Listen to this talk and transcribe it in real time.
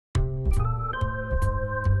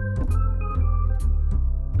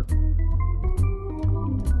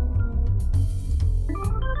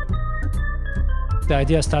The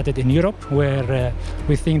idea started in Europe, where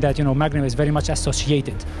we think that Magnum is very much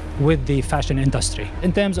associated with the fashion industry.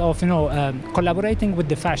 In terms of collaborating with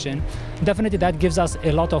the fashion, definitely that gives us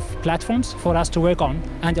a lot of platforms for us to work on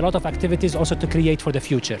and a lot of activities also to create for the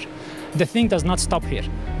future. The thing does not stop here,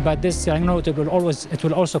 but this it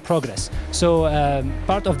will also progress. So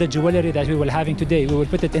part of the jewelry that we will having today, we will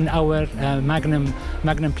put it in our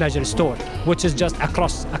Magnum Pleasure store, which is just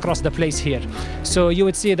across the place here. So you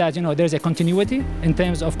would see that there's a continuity in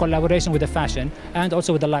terms of collaboration with the fashion and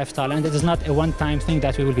also with the lifestyle, and it is not a one-time thing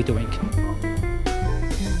that we will be doing.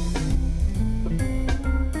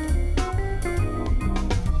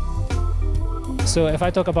 So if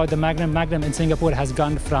I talk about the Magnum in Singapore has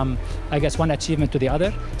gone from, I guess, one achievement to the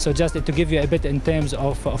other. So just to give you a bit in terms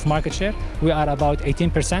of market share, we are about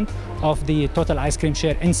 18% of the total ice cream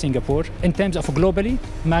share in Singapore. In terms of globally,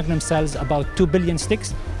 Magnum sells about 2 billion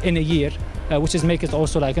sticks in a year, which is make it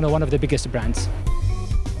also like one of the biggest brands.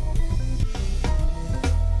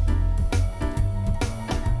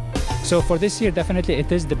 So for this year, definitely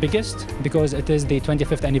it is the biggest because it is the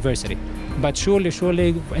 25th anniversary. But surely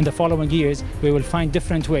in the following years, we will find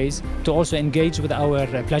different ways to also engage with our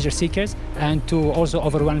pleasure seekers and to also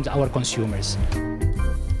overwhelm our consumers.